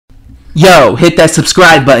Yo, hit that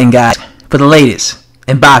subscribe button, guys, for the latest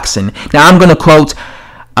in boxing. Now, I'm going to quote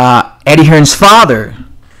Eddie Hearn's father,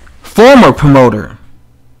 former promoter,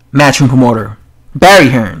 matchroom promoter, Barry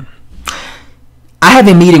Hearn. I have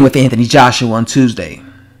a meeting with Anthony Joshua on Tuesday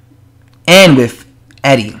and with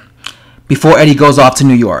Eddie before Eddie goes off to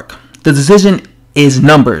New York. The decision is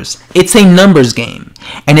numbers. It's a numbers game,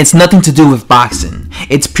 and it's nothing to do with boxing.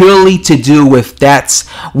 It's purely to do with that's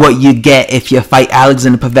what you get if you fight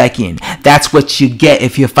Alexander Povetkin. That's what you get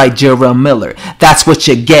if you fight Jarrell Miller. That's what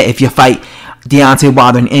you get if you fight Deontay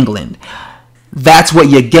Wilder in England. That's what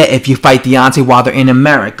you get if you fight Deontay Wilder in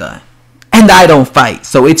America. And I don't fight,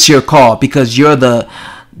 so it's your call because you're the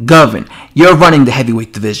governor. You're running the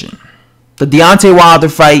heavyweight division. The Deontay Wilder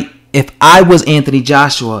fight, if I was Anthony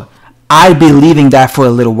Joshua, I'd be leaving that for a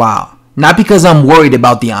little while. Not because I'm worried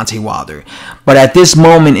about Deontay Wilder, but at this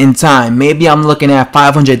moment in time, maybe I'm looking at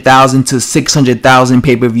 500,000 to 600,000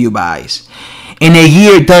 pay-per-view buys. In a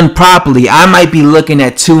year done properly, I might be looking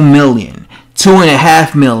at 2 million,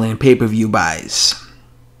 2.5 million pay-per-view buys.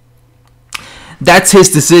 That's his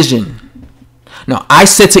decision. No, I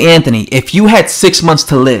said to Anthony, if you had 6 months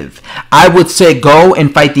to live, I would say go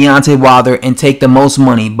and fight Deontay Wilder and take the most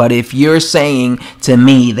money. But if you're saying to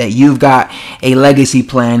me that you've got a legacy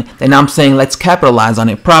plan, then I'm saying let's capitalize on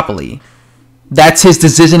it properly. That's his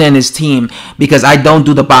decision and his team, because I don't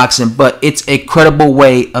do the boxing, but it's a credible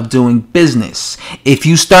way of doing business. If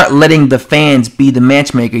you start letting the fans be the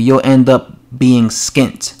matchmaker, you'll end up being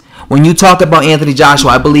skint. When you talk about Anthony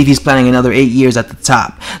Joshua, I believe he's planning another 8 years at the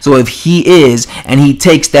top. So if he is, and he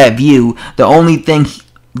takes that view, the only thing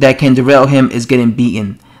that can derail him is getting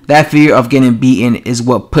beaten. That fear of getting beaten is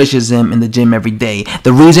what pushes him in the gym every day.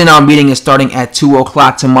 The reason our meeting is starting at 2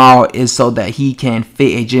 o'clock tomorrow is so that he can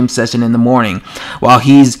fit a gym session in the morning. While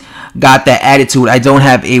he's got that attitude, I don't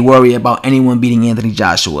have a worry about anyone beating Anthony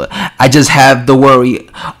Joshua. I just have the worry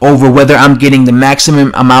over whether I'm getting the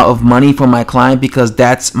maximum amount of money for my client, because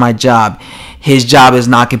that's my job. His job is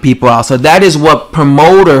knocking people out. So that is what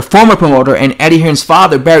former promoter, and Eddie Hearn's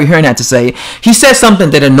father, Barry Hearn, had to say. He said something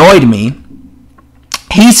that annoyed me.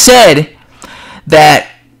 He said that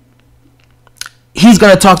he's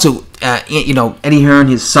going to talk to Eddie Hearn,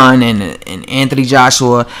 his son, and Anthony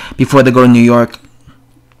Joshua before they go to New York.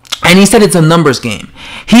 And he said it's a numbers game.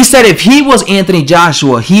 He said if he was Anthony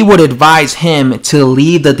Joshua, he would advise him to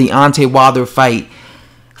leave the Deontay Wilder fight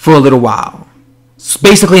for a little while.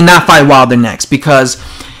 Basically not fight Wilder next, because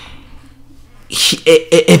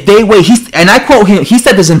if they wait, and I quote him, he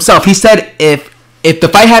said this himself. He said if the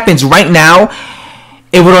fight happens right now,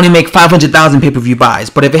 it would only make 500,000 pay-per-view buys.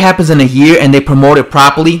 But if it happens in a year and they promote it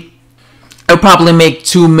properly, it'll probably make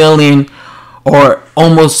 2 million or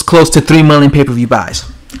almost close to 3 million pay-per-view buys.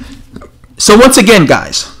 So once again,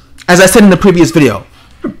 guys, as I said in the previous video,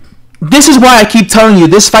 this is why I keep telling you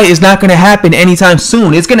this fight is not going to happen anytime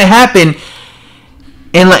soon. It's going to happen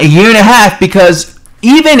in like a year and a half, because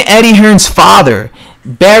even Eddie Hearn's father,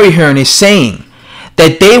 Barry Hearn, is saying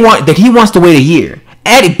that he wants to wait a year.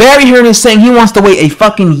 Barry Hearn is saying he wants to wait a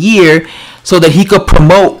fucking year so that he could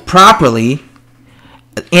promote properly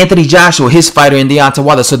Anthony Joshua, his fighter, in Deontay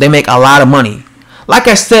Wilder, so they make a lot of money. Like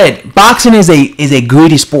I said, boxing is a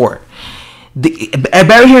greedy sport.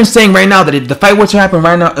 Barry Hearn is saying right now that if the fight were to happen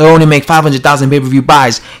right now, it'll only make 500,000 pay-per-view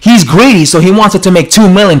buys. He's greedy, so he wants it to make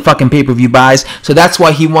 2 million fucking pay-per-view buys. So that's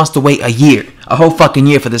why he wants to wait a whole fucking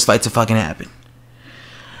year for this fight to fucking happen.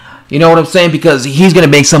 You know what I'm saying? Because he's gonna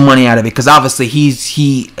make some money out of it. Because obviously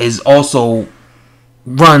he is also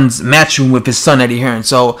runs Matchroom with his son Eddie Hearn.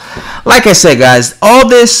 So, like I said, guys, all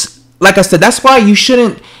this, like I said, that's why you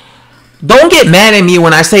don't get mad at me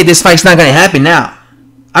when I say this fight's not gonna happen now.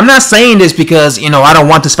 I'm not saying this because I don't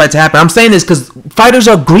want this fight to happen. I'm saying this because fighters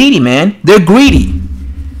are greedy, man. They're greedy,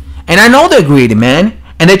 and I know they're greedy, man.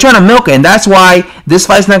 And they're trying to milk it, and that's why this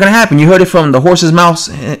fight's not gonna happen. You heard it from the horse's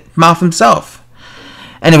mouth himself.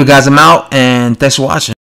 Anyway, guys, I'm out, and thanks for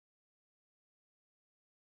watching.